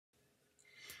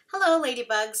Hello,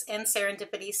 Ladybugs and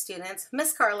Serendipity students.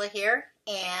 Miss Carla here,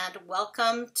 and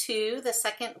welcome to the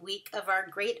second week of our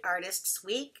Great Artists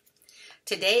Week.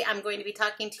 Today I'm going to be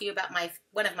talking to you about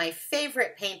one of my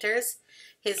favorite painters.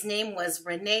 His name was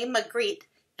Rene Magritte,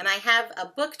 and I have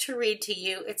a book to read to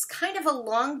you. It's kind of a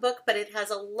long book, but it has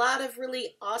a lot of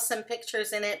really awesome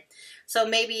pictures in it. So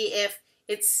maybe if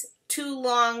it's too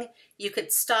long, you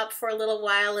could stop for a little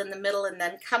while in the middle and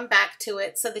then come back to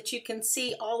it so that you can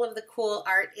see all of the cool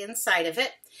art inside of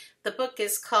it. The book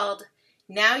is called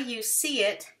Now You See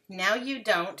It, Now You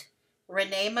Don't,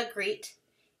 Rene Magritte,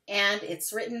 and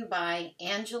it's written by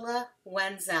Angela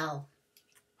Wenzel.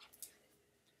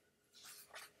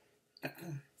 Let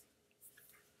me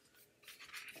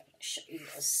show you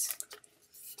this.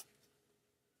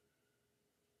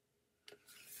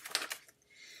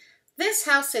 This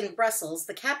house in Brussels,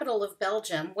 the capital of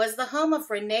Belgium, was the home of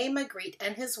Rene Magritte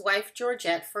and his wife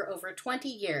Georgette for over 20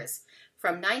 years,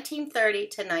 from 1930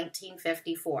 to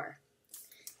 1954.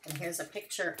 And here's a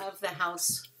picture of the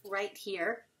house right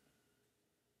here.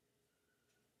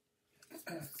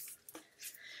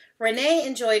 Rene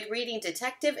enjoyed reading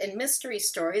detective and mystery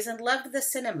stories and loved the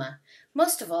cinema.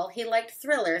 Most of all, he liked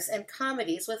thrillers and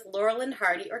comedies with Laurel and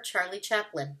Hardy or Charlie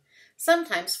Chaplin.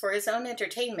 Sometimes, for his own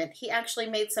entertainment, he actually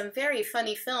made some very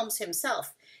funny films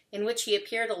himself, in which he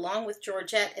appeared along with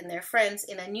Georgette and their friends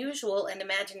in unusual and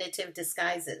imaginative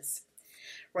disguises.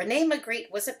 Rene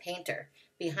Magritte was a painter.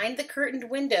 Behind the curtained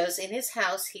windows in his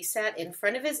house, he sat in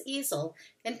front of his easel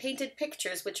and painted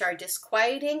pictures which are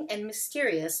disquieting and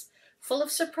mysterious, full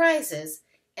of surprises,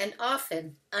 and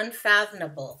often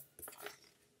unfathomable.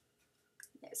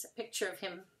 There's a picture of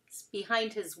him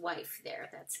behind his wife there.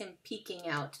 That's him peeking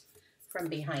out from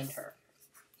behind her.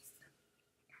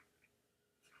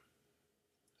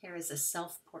 Here is a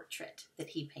self-portrait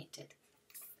that he painted.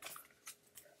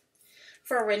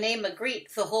 For Rene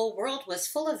Magritte, the whole world was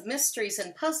full of mysteries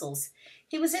and puzzles.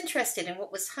 He was interested in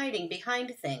what was hiding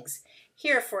behind things.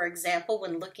 Here, for example,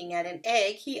 when looking at an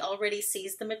egg, he already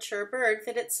sees the mature bird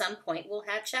that at some point will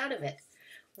hatch out of it.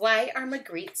 Why are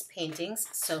Magritte's paintings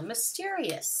so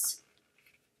mysterious?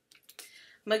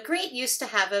 Magritte used to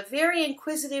have a very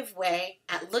inquisitive way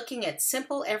at looking at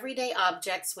simple everyday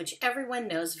objects which everyone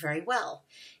knows very well.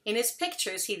 In his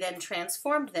pictures, he then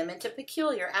transformed them into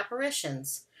peculiar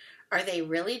apparitions. Are they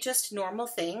really just normal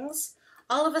things?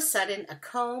 All of a sudden, a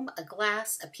comb, a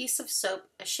glass, a piece of soap,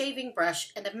 a shaving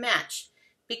brush, and a match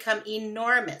become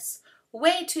enormous,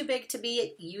 way too big to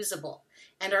be usable,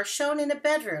 and are shown in a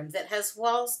bedroom that has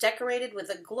walls decorated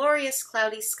with a glorious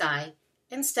cloudy sky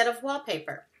instead of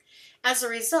wallpaper. As a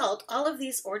result, all of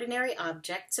these ordinary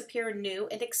objects appear new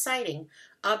and exciting,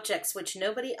 objects which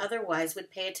nobody otherwise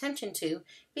would pay attention to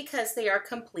because they are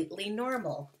completely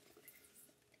normal.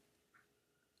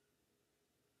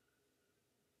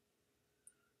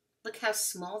 Look how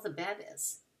small the bed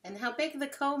is, and how big the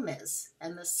comb is,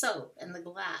 and the soap, and the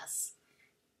glass.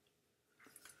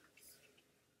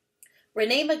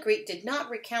 Rene Magritte did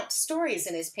not recount stories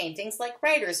in his paintings like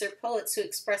writers or poets who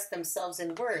express themselves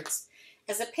in words.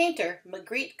 As a painter,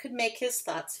 Magritte could make his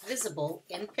thoughts visible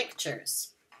in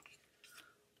pictures.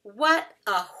 What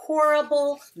a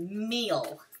horrible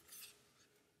meal!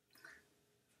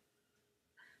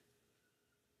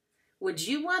 Would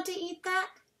you want to eat that?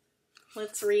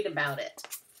 Let's read about it.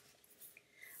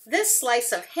 This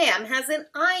slice of ham has an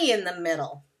eye in the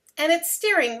middle, and it's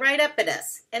staring right up at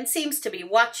us and seems to be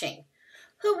watching.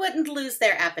 Who wouldn't lose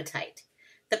their appetite?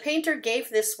 The painter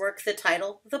gave this work the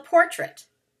title, The Portrait.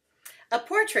 A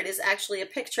portrait is actually a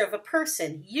picture of a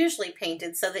person, usually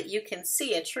painted so that you can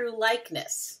see a true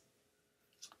likeness.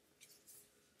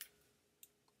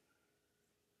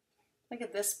 Look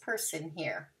at this person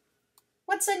here.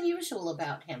 What's unusual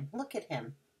about him? Look at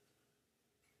him.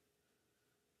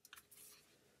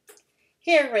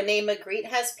 Here, Rene Magritte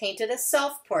has painted a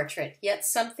self-portrait, yet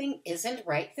something isn't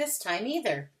right this time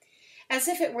either. As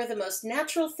if it were the most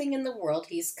natural thing in the world,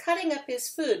 he's cutting up his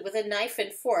food with a knife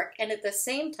and fork, and at the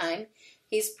same time,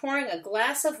 he's pouring a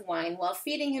glass of wine while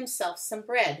feeding himself some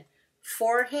bread.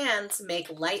 4 hands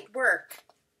make light work.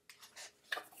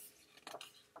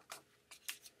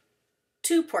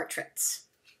 2 portraits.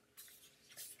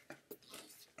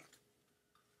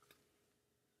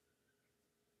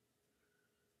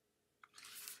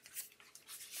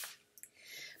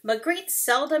 Magritte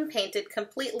seldom painted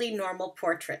completely normal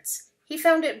portraits. He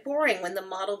found it boring when the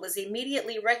model was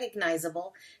immediately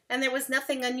recognizable and there was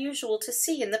nothing unusual to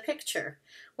see in the picture.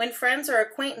 When friends or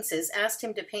acquaintances asked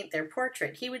him to paint their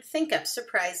portrait, he would think up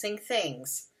surprising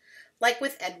things. Like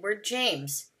with Edward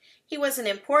James. He was an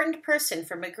important person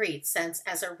for Magritte since,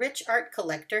 as a rich art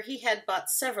collector, he had bought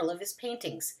several of his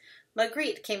paintings.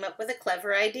 Magritte came up with a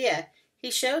clever idea.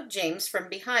 He showed James from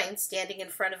behind, standing in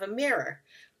front of a mirror.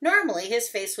 Normally, his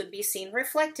face would be seen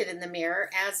reflected in the mirror,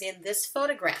 as in this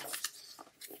photograph.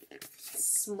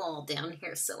 Small down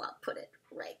here, so I'll put it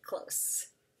right close.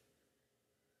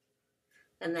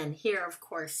 And then here, of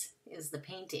course, is the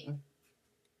painting.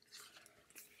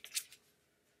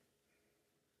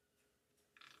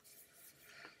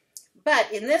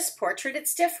 But in this portrait,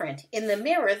 it's different. In the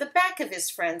mirror, the back of his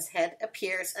friend's head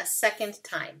appears a second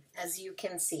time, as you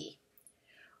can see.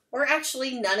 Or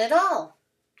actually, none at all.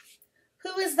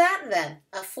 Who is that, then?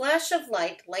 A flash of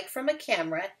light, like from a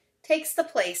camera, takes the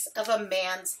place of a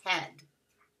man's head.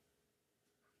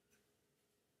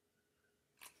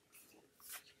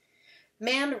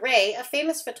 Man Ray, a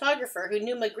famous photographer who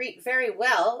knew Magritte very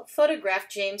well,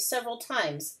 photographed James several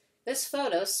times. This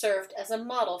photo served as a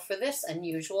model for this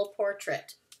unusual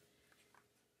portrait.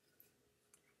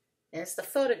 There's the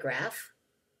photograph,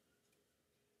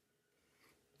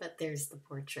 but there's the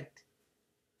portrait.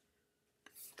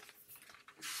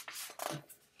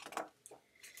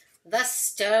 The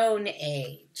Stone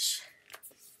Age.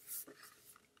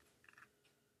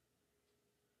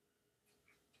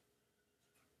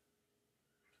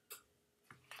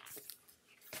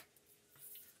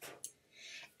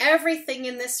 Everything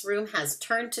in this room has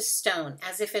turned to stone,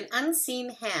 as if an unseen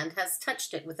hand has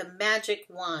touched it with a magic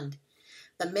wand.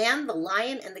 The man, the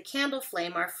lion, and the candle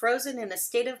flame are frozen in a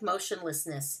state of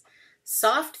motionlessness.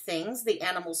 Soft things, the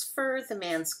animal's fur, the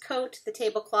man's coat, the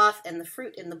tablecloth, and the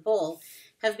fruit in the bowl,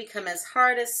 have become as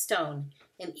hard as stone.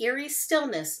 An eerie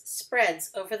stillness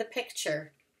spreads over the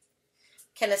picture.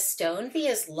 Can a stone be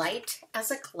as light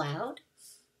as a cloud?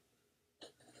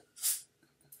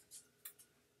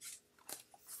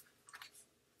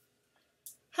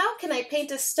 How can I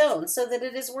paint a stone so that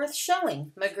it is worth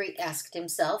showing? Magritte asked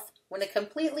himself. When a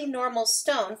completely normal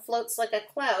stone floats like a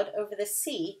cloud over the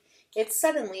sea, it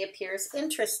suddenly appears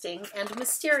interesting and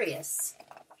mysterious.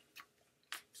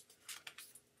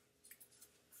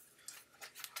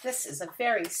 This is a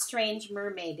very strange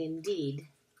mermaid indeed.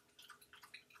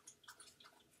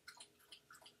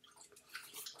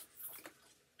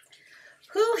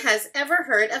 Who has ever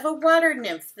heard of a water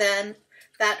nymph, then,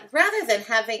 that rather than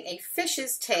having a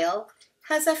fish's tail,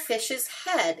 has a fish's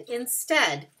head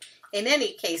instead? In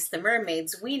any case, the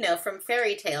mermaids we know from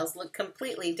fairy tales look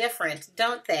completely different,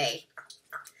 don't they?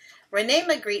 Rene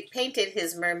Magritte painted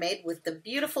his mermaid with the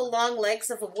beautiful long legs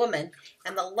of a woman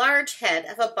and the large head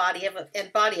of a body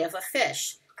of a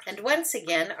fish. And once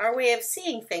again, our way of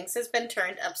seeing things has been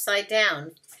turned upside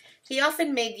down. He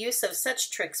often made use of such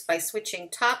tricks by switching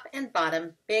top and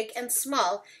bottom, big and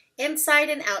small, inside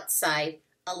and outside,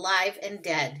 alive and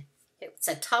dead. It's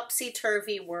a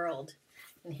topsy-turvy world.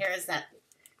 And here is that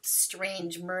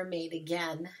strange mermaid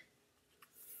again.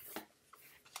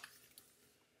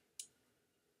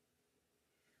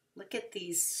 Look at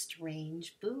these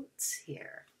strange boots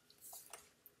here.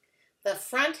 The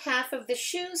front half of the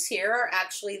shoes here are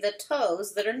actually the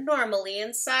toes that are normally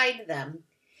inside them.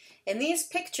 In these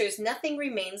pictures, nothing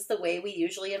remains the way we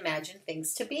usually imagine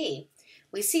things to be.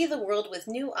 We see the world with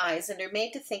new eyes and are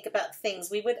made to think about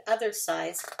things we would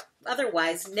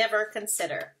otherwise never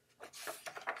consider.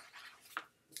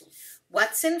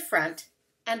 What's in front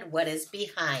and what is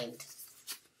behind?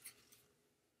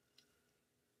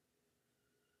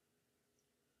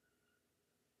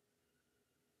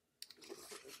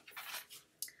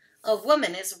 A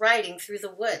woman is riding through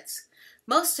the woods.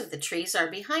 Most of the trees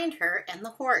are behind her and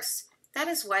the horse. That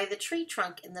is why the tree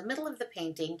trunk in the middle of the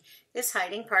painting is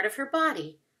hiding part of her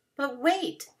body. But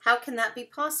wait, how can that be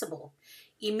possible?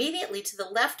 Immediately to the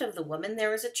left of the woman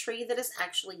there is a tree that is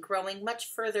actually growing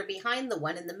much further behind the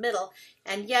one in the middle,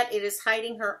 and yet it is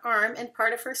hiding her arm and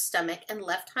part of her stomach and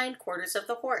left hindquarters of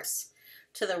the horse.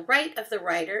 To the right of the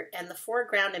rider and the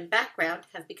foreground and background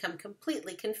have become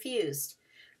completely confused.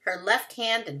 Her left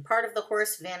hand and part of the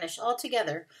horse vanish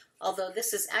altogether, although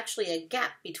this is actually a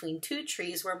gap between two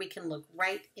trees where we can look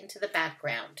right into the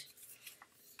background.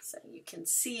 So you can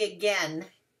see again,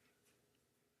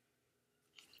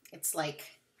 it's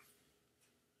like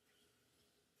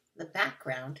the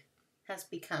background has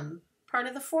become part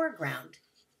of the foreground.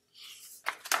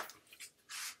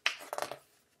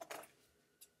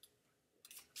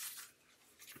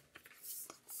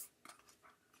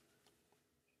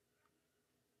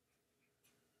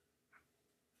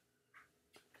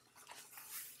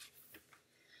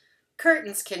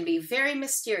 Curtains can be very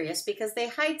mysterious because they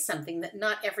hide something that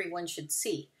not everyone should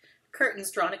see. Curtains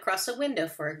drawn across a window,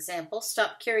 for example,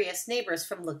 stop curious neighbors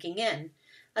from looking in.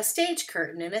 A stage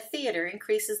curtain in a theater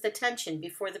increases the tension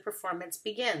before the performance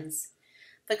begins.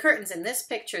 The curtains in this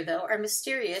picture, though, are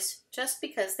mysterious just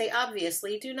because they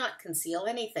obviously do not conceal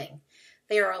anything.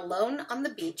 They are alone on the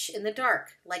beach in the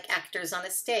dark, like actors on a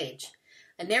stage.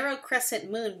 A narrow crescent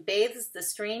moon bathes the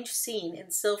strange scene in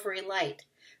silvery light.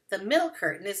 The middle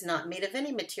curtain is not made of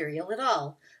any material at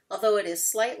all. Although it is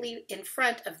slightly in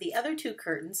front of the other two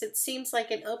curtains, it seems like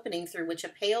an opening through which a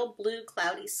pale blue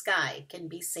cloudy sky can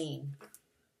be seen.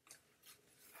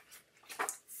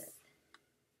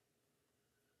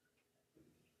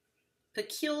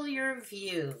 Peculiar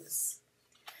views.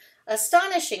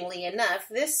 Astonishingly enough,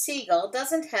 this seagull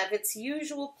doesn't have its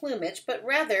usual plumage, but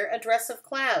rather a dress of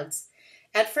clouds.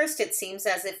 At first it seems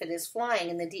as if it is flying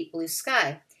in the deep blue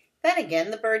sky. Then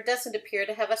again, the bird doesn't appear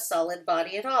to have a solid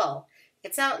body at all.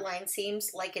 Its outline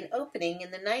seems like an opening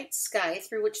in the night sky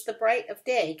through which the bright of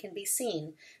day can be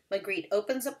seen. Magritte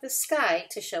opens up the sky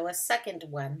to show a second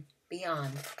one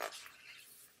beyond.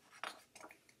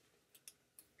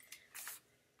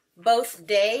 Both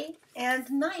day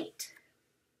and night.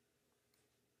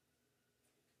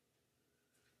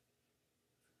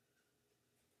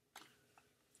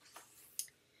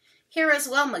 Here as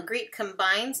well, Magritte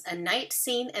combines a night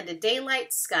scene and a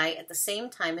daylight sky at the same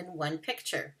time in one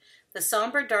picture. The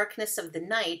somber darkness of the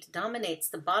night dominates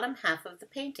the bottom half of the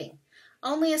painting.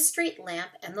 Only a street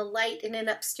lamp and the light in an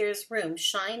upstairs room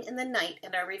shine in the night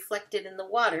and are reflected in the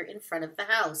water in front of the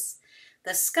house.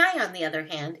 The sky, on the other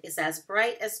hand, is as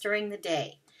bright as during the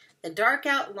day. The dark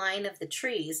outline of the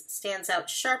trees stands out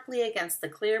sharply against the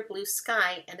clear blue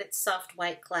sky and its soft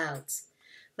white clouds.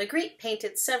 Magritte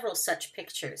painted several such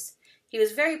pictures. He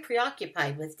was very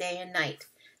preoccupied with day and night.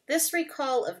 This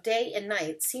recall of day and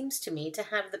night seems to me to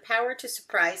have the power to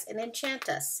surprise and enchant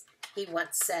us, he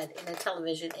once said in a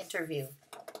television interview.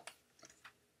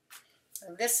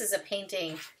 This is a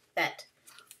painting that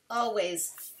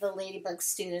always the Ladybug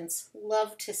students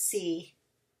love to see.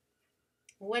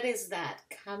 What is that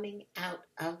coming out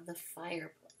of the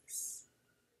fireplace?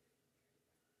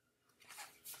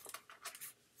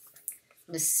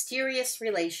 Mysterious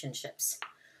relationships.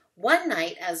 One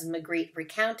night, as Magritte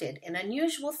recounted, an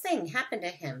unusual thing happened to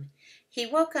him. He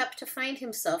woke up to find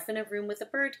himself in a room with a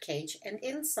bird cage, and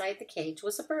inside the cage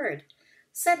was a bird.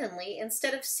 Suddenly,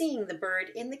 instead of seeing the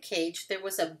bird in the cage, there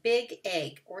was a big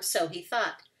egg, or so he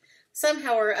thought.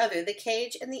 Somehow or other, the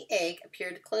cage and the egg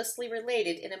appeared closely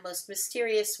related in a most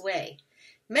mysterious way.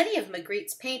 Many of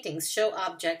Magritte's paintings show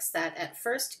objects that, at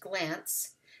first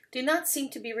glance, do not seem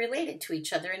to be related to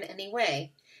each other in any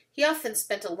way. He often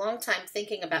spent a long time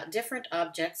thinking about different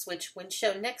objects which, when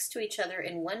shown next to each other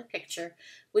in one picture,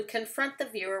 would confront the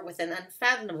viewer with an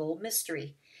unfathomable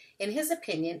mystery. In his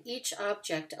opinion, each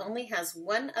object only has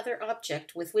one other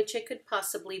object with which it could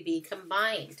possibly be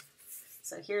combined.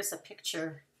 So here's a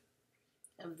picture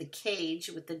of the cage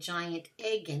with the giant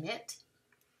egg in it.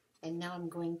 And now I'm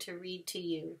going to read to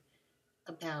you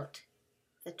about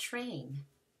the train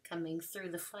coming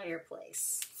through the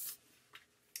fireplace.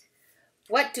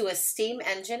 What do a steam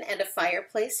engine and a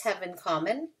fireplace have in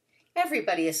common?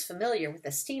 Everybody is familiar with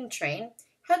a steam train.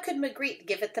 How could Magritte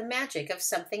give it the magic of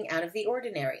something out of the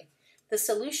ordinary? The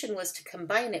solution was to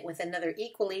combine it with another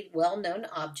equally well-known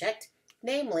object,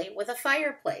 namely with a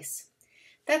fireplace.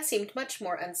 That seemed much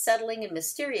more unsettling and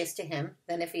mysterious to him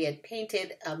than if he had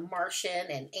painted a Martian,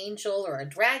 an angel, or a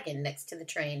dragon next to the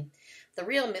train. The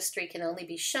real mystery can only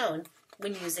be shown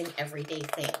when using everyday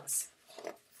things.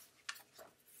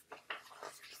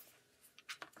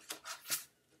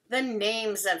 The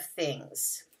names of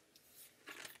things.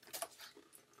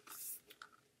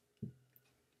 There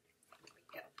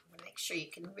we go. Make sure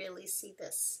you can really see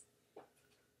this.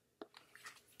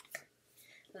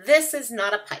 This is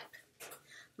not a pipe.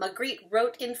 Magritte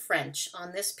wrote in French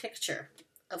on this picture.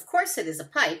 Of course it is a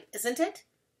pipe, isn't it?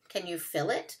 Can you fill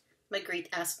it? Magritte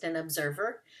asked an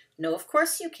observer. No, of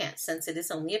course you can't, since it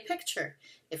is only a picture.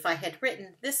 If I had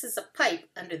written, this is a pipe,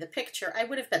 under the picture, I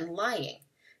would have been lying.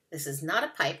 This is not a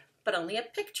pipe, but only a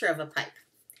picture of a pipe.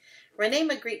 Rene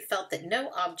Magritte felt that no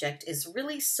object is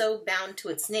really so bound to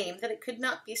its name that it could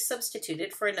not be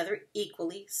substituted for another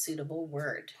equally suitable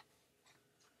word.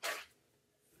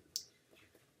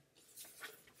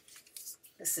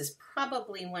 This is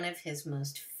probably one of his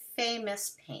most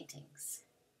famous paintings.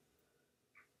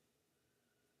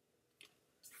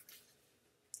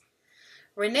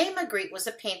 Rene Magritte was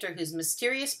a painter whose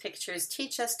mysterious pictures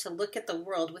teach us to look at the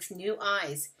world with new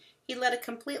eyes. He led a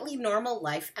completely normal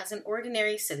life as an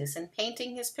ordinary citizen,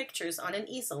 painting his pictures on an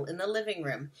easel in the living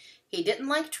room. He didn't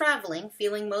like traveling,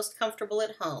 feeling most comfortable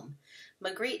at home.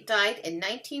 Magritte died in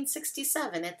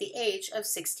 1967 at the age of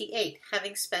 68,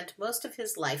 having spent most of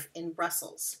his life in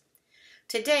Brussels.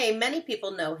 Today, many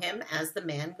people know him as the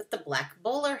man with the black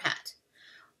bowler hat.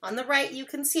 On the right, you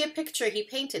can see a picture he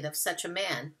painted of such a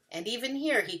man, and even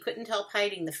here he couldn't help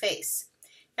hiding the face.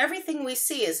 Everything we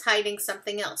see is hiding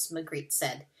something else, Magritte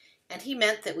said, and he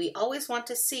meant that we always want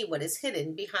to see what is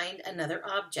hidden behind another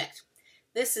object.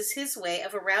 This is his way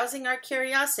of arousing our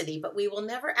curiosity, but we will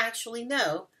never actually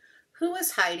know who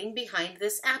is hiding behind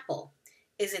this apple.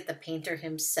 Is it the painter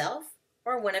himself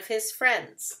or one of his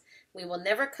friends? We will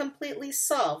never completely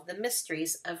solve the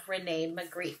mysteries of Rene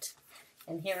Magritte.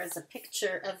 And here is a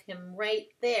picture of him right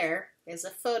there. There's a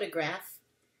photograph.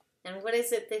 And what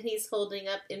is it that he's holding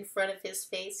up in front of his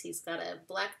face? He's got a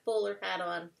black bowler hat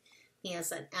on. He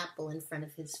has an apple in front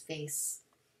of his face.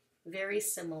 Very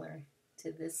similar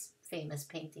to this famous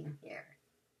painting here.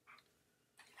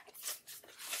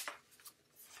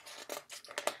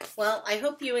 Well, I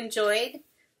hope you enjoyed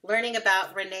learning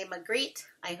about Rene Magritte.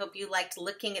 I hope you liked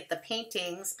looking at the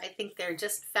paintings. I think they're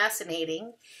just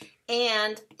fascinating.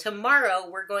 And tomorrow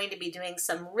we're going to be doing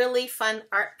some really fun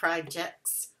art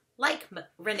projects like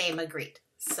Rene Magritte.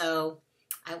 So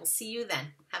I will see you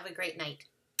then. Have a great night.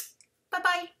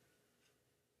 Bye-bye.